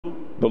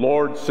The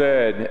Lord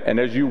said, "And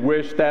as you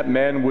wish that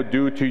men would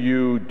do to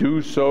you,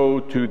 do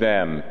so to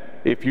them.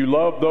 If you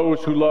love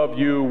those who love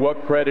you,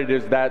 what credit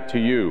is that to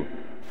you?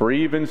 For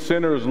even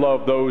sinners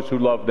love those who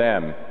love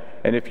them.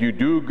 And if you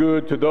do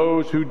good to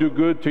those who do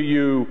good to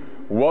you,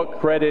 what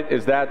credit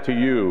is that to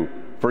you?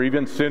 For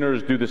even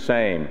sinners do the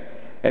same.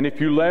 And if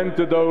you lend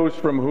to those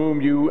from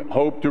whom you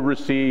hope to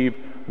receive,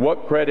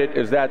 what credit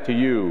is that to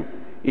you?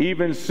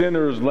 Even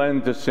sinners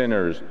lend to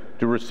sinners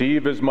to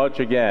receive as much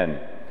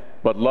again.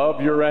 But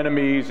love your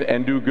enemies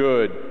and do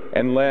good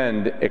and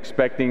lend,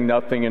 expecting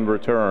nothing in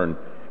return.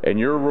 And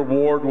your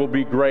reward will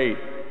be great,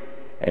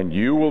 and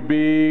you will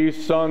be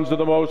sons of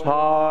the Most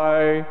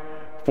High,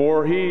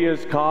 for He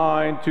is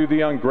kind to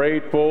the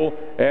ungrateful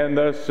and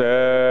the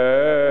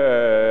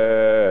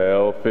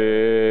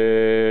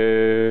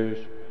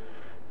selfish.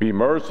 Be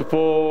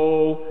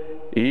merciful,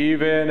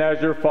 even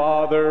as your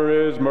Father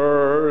is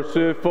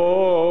merciful.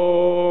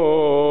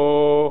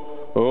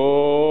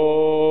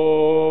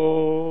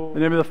 In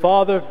the name of the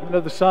Father, and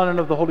of the Son, and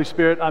of the Holy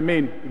Spirit.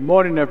 Amen. Good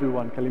morning,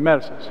 everyone.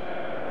 Kalimeras.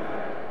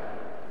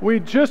 We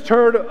just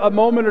heard a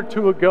moment or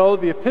two ago,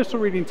 the epistle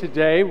reading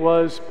today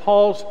was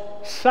Paul's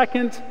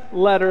second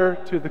letter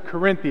to the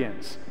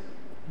Corinthians.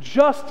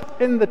 Just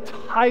in the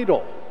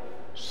title,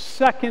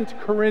 2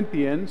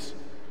 Corinthians,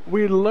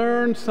 we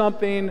learn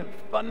something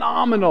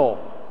phenomenal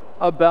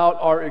about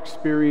our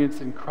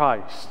experience in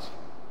Christ.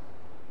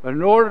 But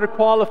in order to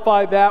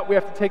qualify that, we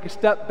have to take a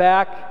step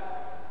back,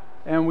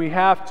 and we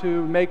have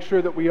to make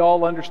sure that we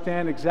all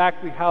understand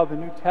exactly how the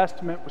New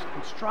Testament was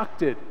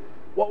constructed.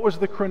 What was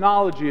the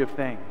chronology of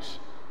things?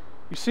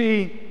 You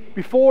see,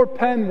 before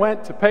pen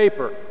went to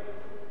paper,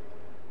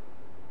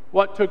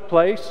 what took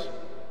place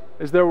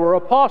is there were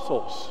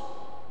apostles,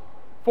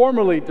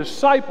 formerly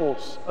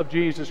disciples of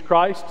Jesus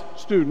Christ,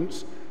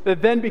 students,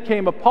 that then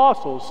became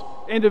apostles,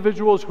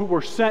 individuals who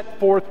were sent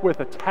forth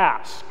with a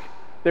task.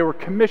 They were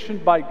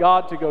commissioned by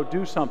God to go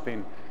do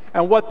something.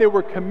 And what they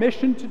were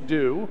commissioned to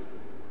do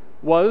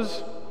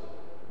was,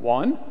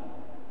 one,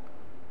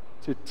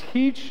 to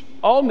teach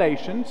all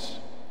nations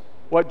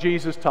what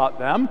Jesus taught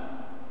them,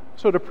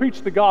 so to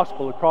preach the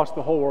gospel across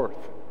the whole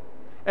earth.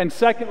 And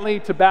secondly,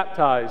 to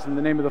baptize in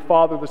the name of the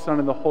Father, the Son,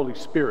 and the Holy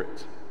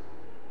Spirit.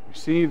 You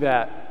see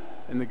that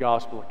in the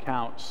gospel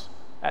accounts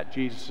at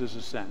Jesus'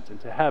 ascent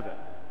into heaven.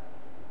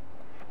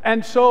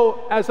 And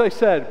so, as I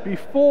said,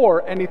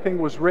 before anything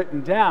was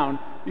written down,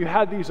 you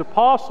had these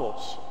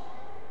apostles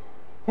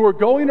who were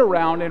going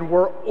around and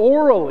were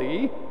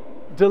orally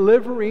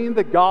delivering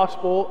the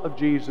gospel of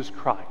Jesus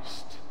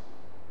Christ.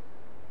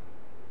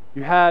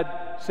 You had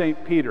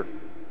St. Peter,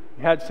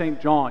 you had St.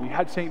 John, you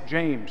had St.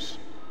 James,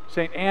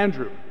 St.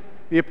 Andrew.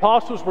 The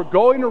apostles were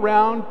going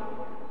around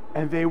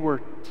and they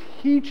were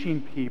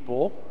teaching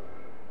people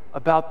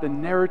about the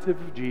narrative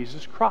of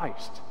Jesus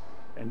Christ.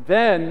 And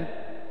then,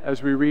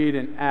 as we read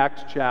in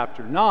Acts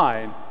chapter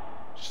 9,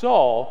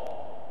 Saul,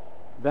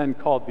 then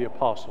called the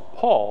Apostle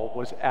Paul,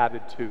 was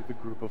added to the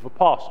group of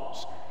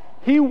apostles.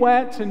 He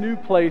went to new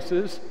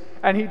places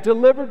and he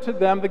delivered to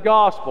them the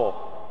gospel.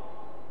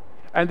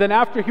 And then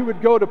after he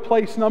would go to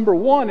place number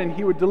one and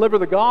he would deliver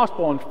the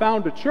gospel and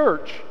found a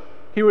church,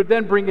 he would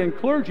then bring in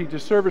clergy to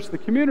service the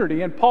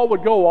community, and Paul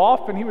would go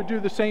off and he would do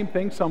the same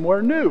thing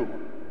somewhere new.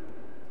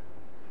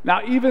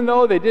 Now, even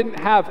though they didn't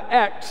have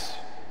X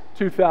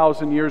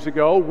 2,000 years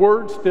ago,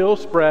 word still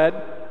spread.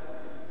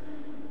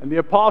 And the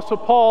Apostle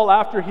Paul,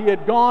 after he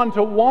had gone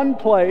to one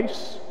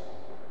place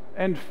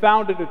and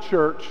founded a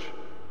church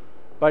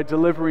by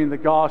delivering the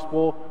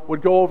gospel,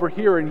 would go over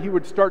here and he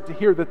would start to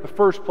hear that the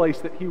first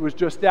place that he was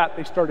just at,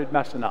 they started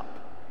messing up.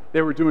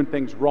 They were doing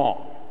things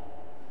wrong.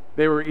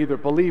 They were either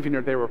believing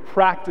or they were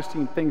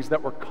practicing things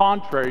that were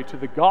contrary to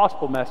the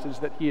gospel message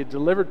that he had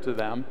delivered to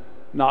them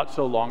not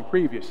so long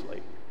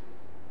previously.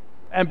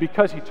 And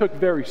because he took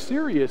very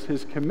serious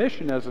his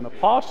commission as an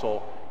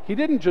apostle, he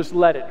didn't just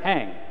let it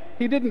hang.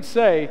 He didn't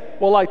say,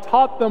 well, I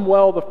taught them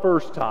well the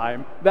first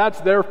time.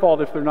 That's their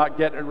fault if they're not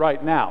getting it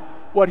right now.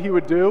 What he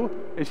would do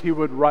is he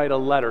would write a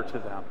letter to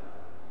them.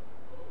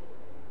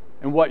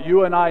 And what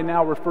you and I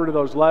now refer to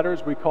those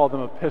letters, we call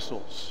them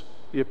epistles,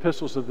 the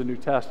epistles of the New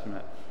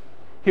Testament.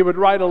 He would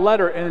write a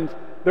letter, and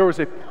there was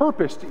a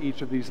purpose to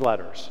each of these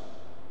letters.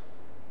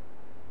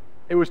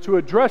 It was to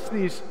address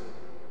these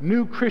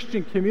new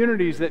Christian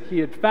communities that he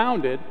had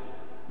founded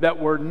that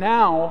were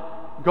now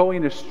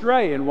going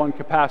astray in one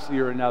capacity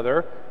or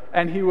another,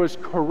 and he was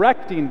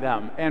correcting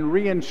them and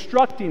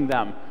re-instructing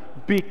them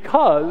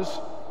because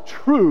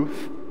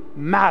truth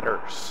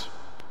matters.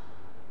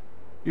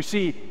 You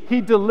see,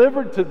 he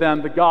delivered to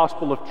them the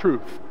gospel of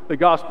truth, the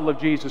gospel of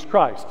Jesus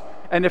Christ.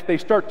 And if they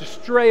start to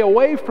stray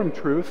away from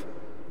truth,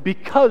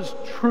 because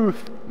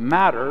truth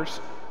matters,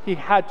 he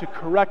had to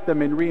correct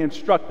them and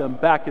re-instruct them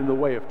back in the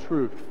way of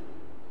truth.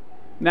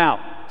 Now,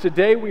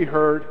 today we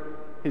heard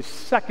his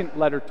second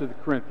letter to the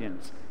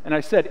Corinthians. And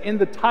I said, in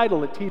the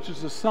title, it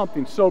teaches us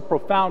something so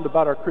profound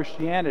about our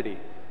Christianity.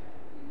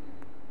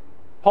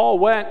 Paul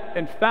went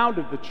and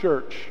founded the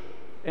church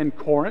in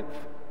Corinth.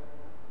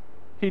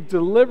 He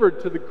delivered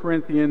to the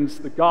Corinthians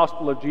the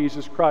gospel of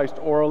Jesus Christ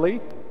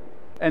orally,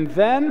 And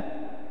then,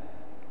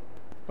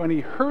 when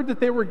he heard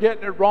that they were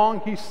getting it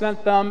wrong, he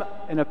sent them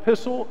an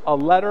epistle, a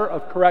letter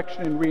of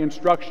correction and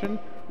reinstruction.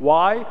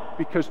 Why?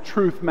 Because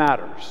truth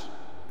matters.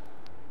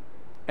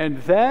 And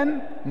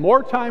then,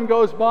 more time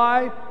goes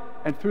by,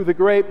 and through the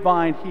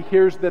grapevine, he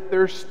hears that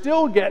they're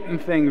still getting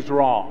things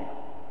wrong.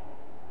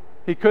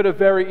 He could have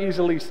very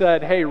easily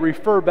said, hey,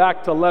 refer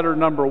back to letter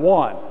number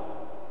 1.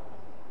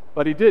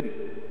 But he didn't.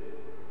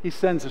 He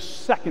sends a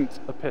second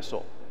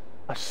epistle.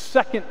 A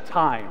second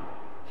time,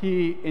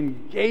 he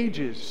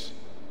engages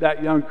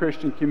that young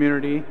Christian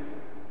community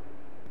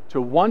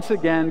to once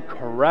again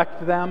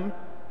correct them,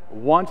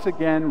 once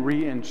again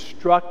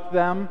re-instruct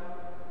them,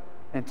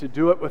 and to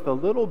do it with a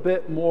little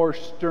bit more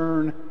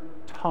stern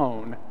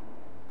tone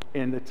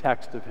in the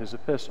text of his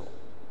epistle.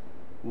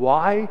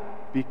 Why?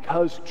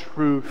 Because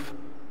truth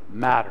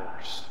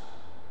matters.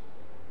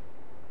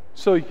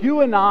 So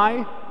you and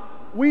I,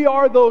 we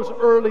are those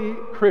early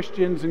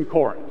Christians in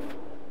Corinth.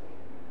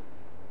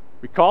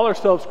 We call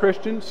ourselves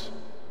Christians.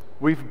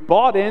 We've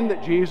bought in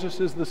that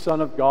Jesus is the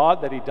Son of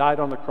God, that he died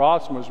on the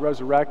cross and was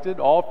resurrected,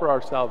 all for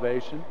our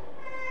salvation.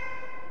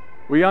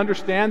 We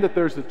understand that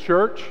there's the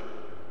church,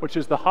 which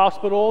is the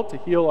hospital to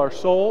heal our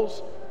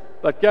souls.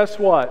 But guess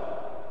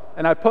what?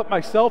 And I put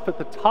myself at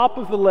the top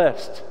of the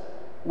list.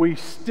 We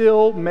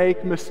still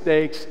make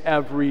mistakes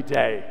every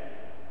day.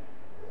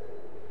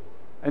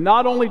 And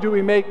not only do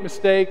we make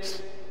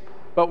mistakes,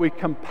 but we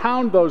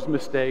compound those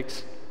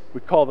mistakes.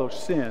 We call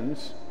those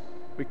sins.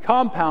 We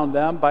compound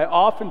them by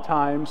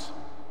oftentimes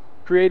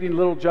creating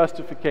little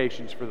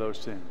justifications for those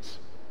sins.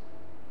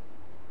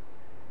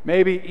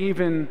 Maybe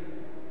even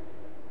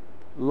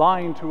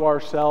lying to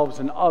ourselves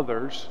and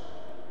others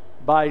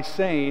by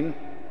saying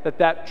that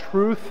that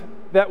truth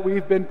that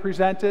we've been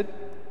presented,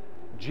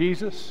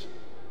 Jesus,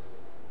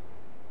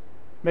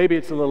 maybe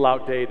it's a little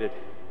outdated.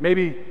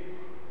 Maybe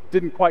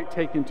didn't quite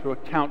take into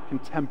account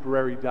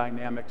contemporary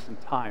dynamics and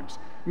times.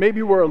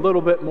 Maybe we're a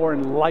little bit more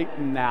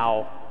enlightened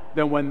now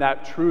than when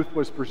that truth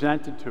was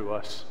presented to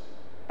us.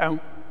 And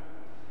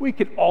we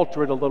could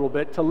alter it a little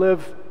bit to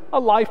live a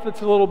life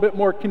that's a little bit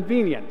more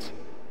convenient,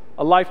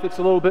 a life that's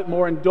a little bit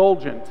more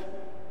indulgent.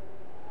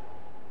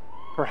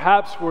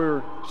 Perhaps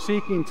we're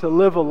seeking to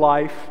live a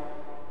life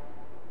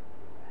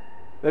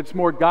that's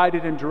more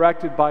guided and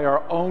directed by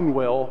our own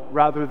will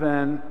rather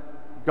than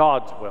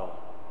God's will.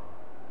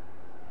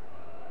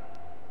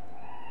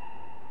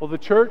 Well, the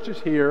church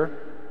is here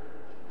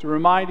to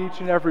remind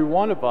each and every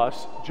one of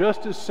us,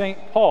 just as St.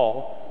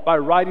 Paul, by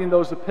writing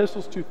those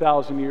epistles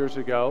 2,000 years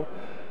ago,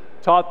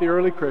 taught the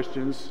early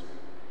Christians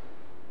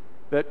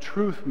that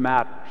truth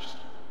matters.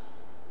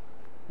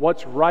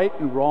 What's right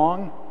and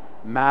wrong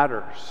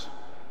matters.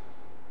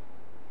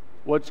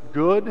 What's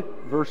good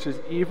versus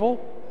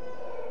evil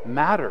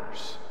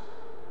matters.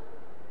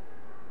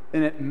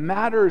 And it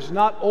matters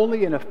not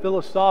only in a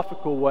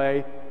philosophical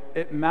way,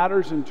 it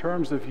matters in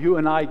terms of you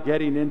and I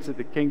getting into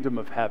the kingdom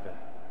of heaven.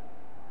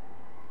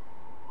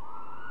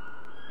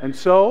 And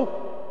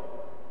so,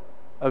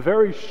 a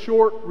very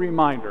short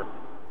reminder,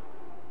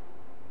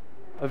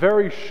 a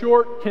very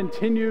short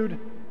continued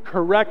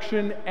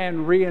correction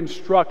and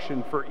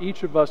re-instruction for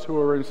each of us who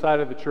are inside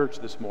of the church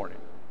this morning.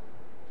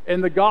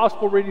 In the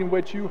gospel reading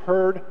which you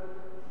heard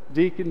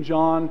Deacon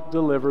John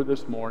deliver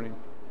this morning,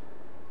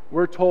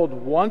 we're told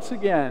once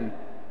again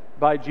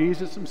by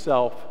Jesus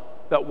himself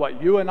that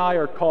what you and I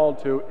are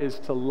called to is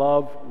to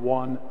love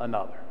one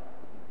another.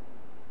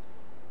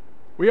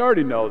 We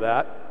already know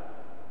that.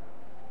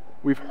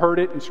 We've heard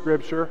it in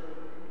Scripture.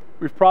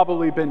 We've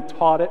probably been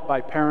taught it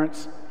by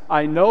parents.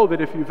 I know that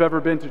if you've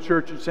ever been to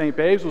church at St.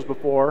 Basil's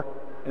before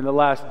in the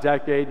last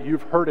decade,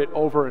 you've heard it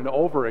over and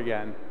over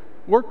again.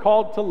 We're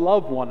called to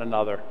love one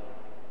another.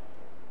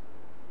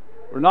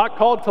 We're not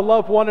called to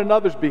love one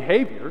another's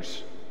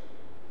behaviors,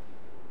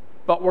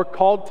 but we're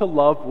called to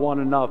love one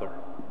another.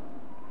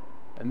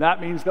 And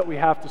that means that we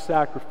have to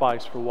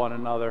sacrifice for one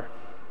another.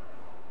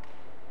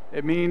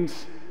 It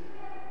means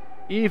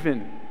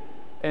even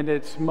in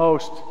its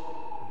most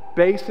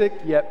basic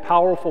yet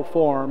powerful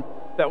form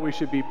that we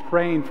should be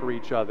praying for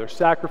each other,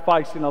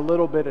 sacrificing a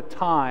little bit of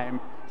time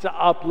to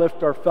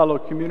uplift our fellow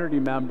community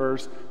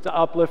members, to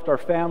uplift our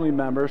family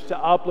members, to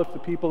uplift the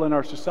people in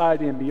our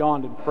society and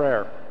beyond in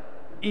prayer.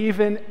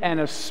 Even and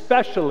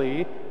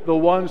especially the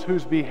ones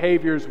whose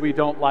behaviors we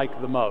don't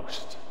like the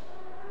most.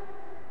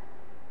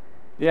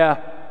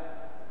 Yeah,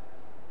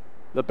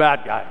 the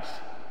bad guys.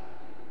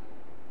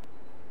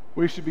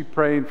 We should be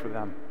praying for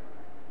them.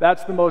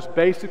 That's the most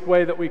basic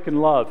way that we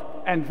can love.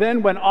 And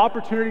then when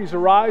opportunities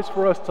arise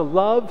for us to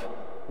love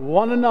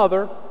one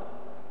another,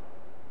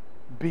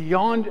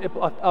 beyond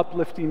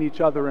uplifting each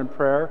other in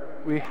prayer,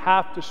 we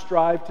have to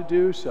strive to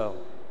do so.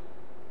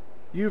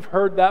 You've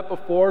heard that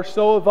before,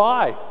 so have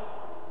I.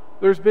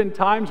 There's been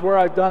times where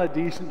I've done a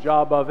decent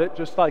job of it,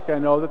 just like I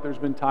know that there's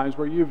been times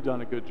where you've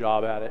done a good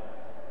job at it.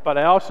 But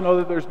I also know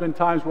that there's been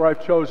times where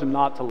I've chosen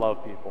not to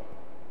love people.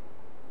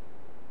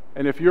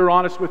 And if you're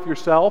honest with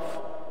yourself,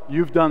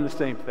 you've done the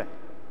same thing.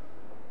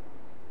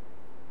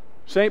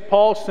 St.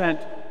 Paul sent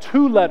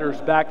 2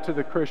 letters back to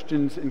the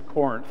Christians in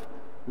Corinth.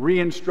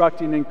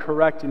 re-instructing and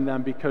correcting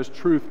them because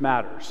truth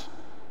matters.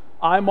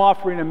 I'm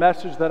offering a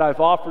message that I've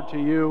offered to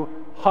you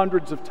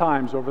hundreds of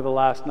times over the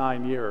last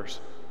 9 years.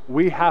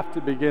 We have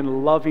to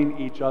begin loving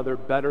each other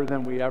better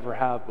than we ever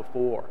have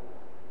before.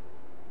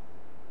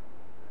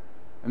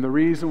 And the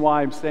reason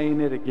why I'm saying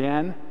it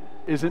again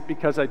isn't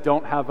because I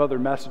don't have other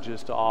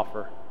messages to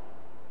offer,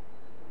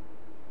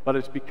 but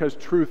it's because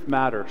truth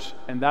matters,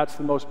 and that's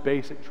the most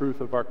basic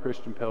truth of our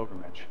Christian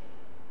pilgrimage.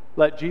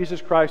 Let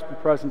Jesus Christ be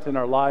present in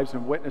our lives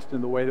and witnessed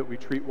in the way that we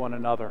treat one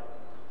another.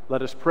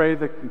 Let us pray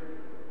the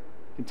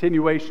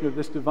continuation of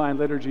this divine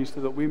liturgy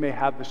so that we may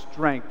have the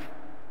strength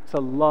to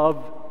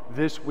love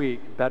this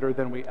week better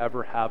than we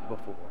ever have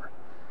before.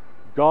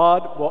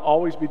 God will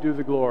always be due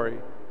the glory,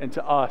 and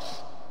to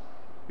us,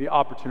 the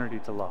opportunity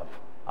to love.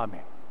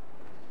 Amen.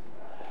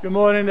 Good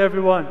morning,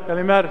 everyone.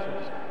 Kalimeras.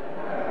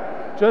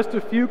 Just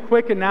a few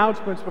quick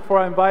announcements before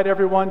I invite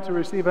everyone to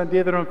receive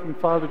Antitheron from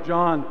Father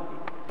John.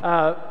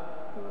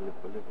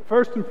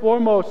 First and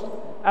foremost,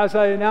 as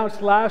I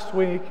announced last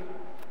week,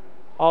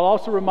 I'll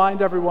also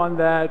remind everyone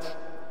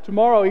that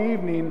tomorrow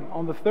evening,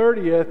 on the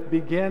 30th,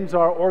 begins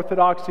our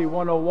Orthodoxy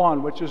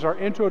 101, which is our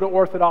Intro to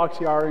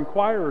Orthodoxy, our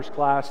Inquirer's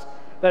class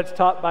that's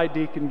taught by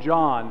Deacon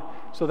John.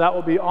 So that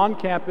will be on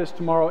campus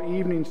tomorrow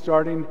evening,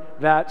 starting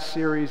that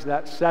series,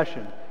 that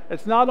session.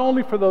 It's not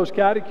only for those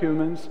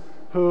catechumens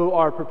who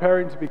are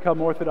preparing to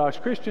become Orthodox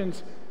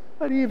Christians,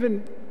 but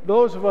even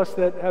those of us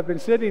that have been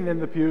sitting in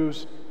the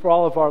pews for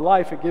all of our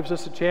life. It gives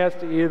us a chance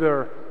to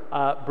either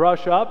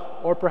brush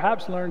up or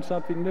perhaps learn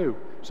something new.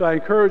 So I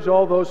encourage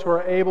all those who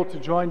are able to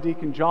join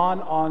Deacon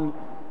John on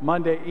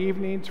Monday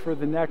evenings for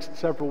the next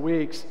several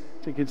weeks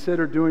to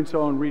consider doing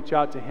so and reach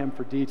out to him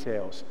for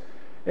details.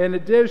 In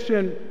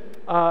addition,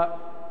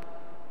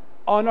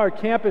 on our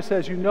campus,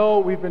 as you know,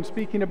 we've been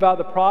speaking about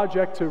the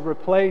project to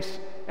replace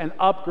and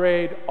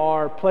upgrade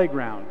our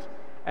playground.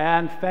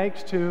 And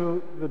thanks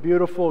to the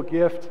beautiful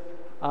gift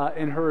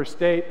in her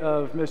estate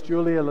of Miss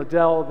Julia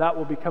Liddell, that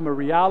will become a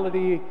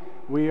reality.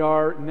 We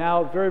are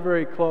now very,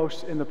 very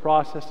close in the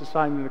process to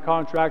signing the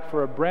contract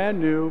for a brand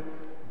new,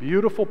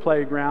 beautiful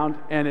playground,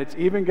 and it's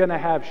even going to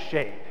have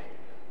shade.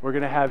 We're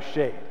going to have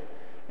shade.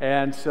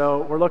 And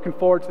so we're looking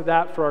forward to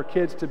that for our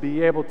kids to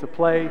be able to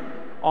play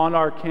on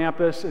our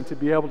campus and to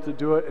be able to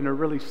do it in a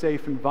really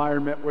safe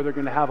environment where they're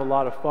going to have a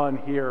lot of fun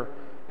here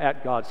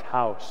at God's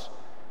house.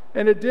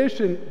 In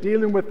addition,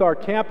 dealing with our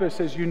campus,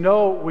 as you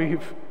know,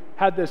 we've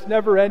had this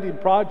never-ending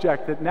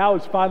project that now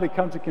has finally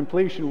come to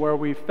completion, where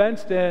we've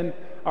fenced in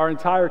our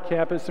entire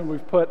campus and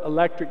we've put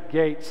electric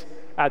gates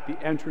at the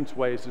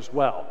entranceways as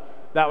well.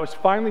 That was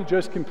finally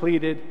just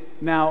completed.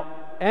 Now,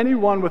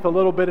 anyone with a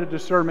little bit of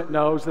discernment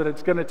knows that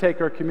it's going to take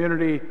our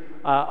community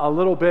a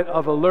little bit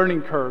of a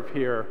learning curve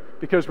here,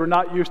 because we're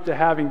not used to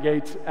having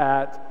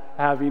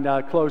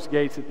closed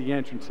gates at the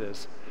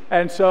entrances.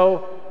 And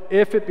so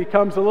if it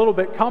becomes a little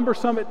bit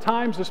cumbersome at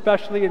times,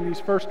 especially in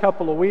these first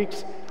couple of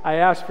weeks, I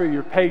ask for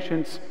your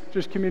patience.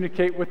 Just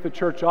communicate with the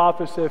church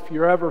office if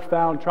you're ever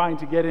found trying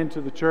to get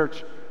into the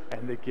church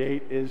and the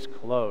gate is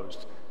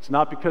closed. It's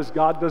not because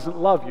God doesn't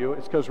love you,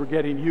 it's because we're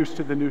getting used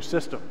to the new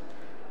system.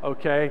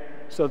 Okay,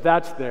 so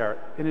that's there.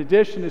 In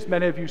addition, as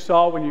many of you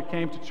saw when you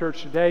came to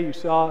church today, you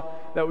saw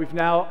that we've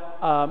now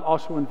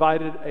also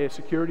invited a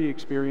security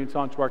experience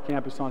onto our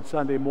campus on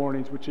Sunday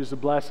mornings, which is a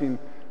blessing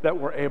that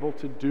we're able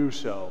to do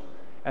so.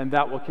 And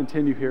that will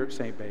continue here at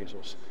St.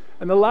 Basil's.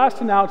 And the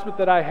last announcement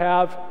that I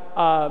have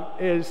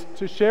is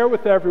to share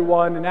with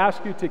everyone and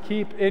ask you to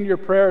keep in your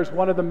prayers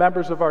one of the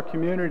members of our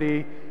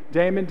community,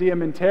 Damon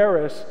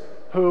Diamanteris,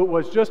 who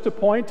was just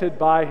appointed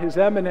by His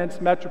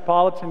Eminence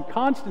Metropolitan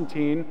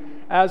Constantine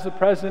as the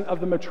president of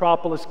the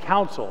Metropolis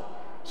Council.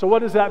 So what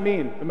does that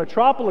mean? The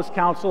Metropolis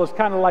Council is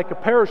kind of like a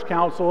parish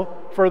council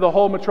for the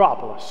whole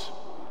metropolis.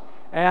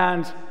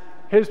 And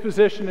his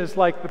position is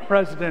like the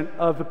president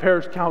of the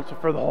parish council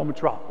for the whole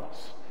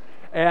metropolis.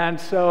 And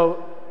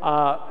so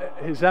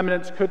His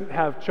Eminence couldn't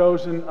have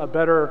chosen a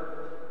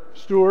better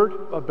steward,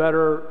 a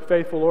better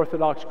faithful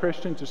Orthodox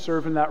Christian to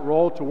serve in that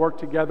role, to work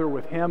together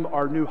with him,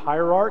 our new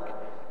hierarch.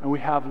 And we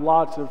have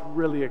lots of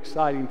really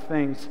exciting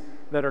things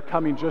that are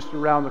coming just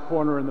around the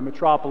corner in the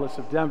metropolis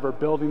of Denver,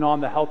 building on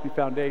the healthy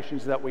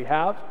foundations that we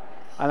have.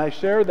 And I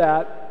share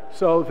that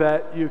so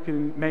that you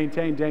can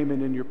maintain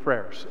Damon in your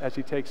prayers as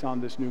he takes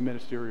on this new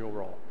ministerial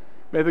role.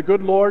 May the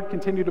good Lord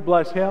continue to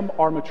bless him,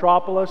 our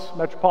metropolis,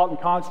 Metropolitan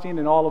Constantine,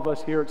 and all of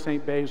us here at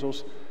St.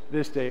 Basil's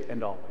this day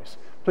and always.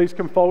 Please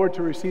come forward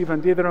to receive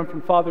Antitheron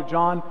from Father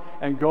John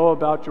and go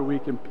about your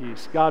week in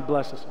peace. God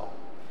bless us all.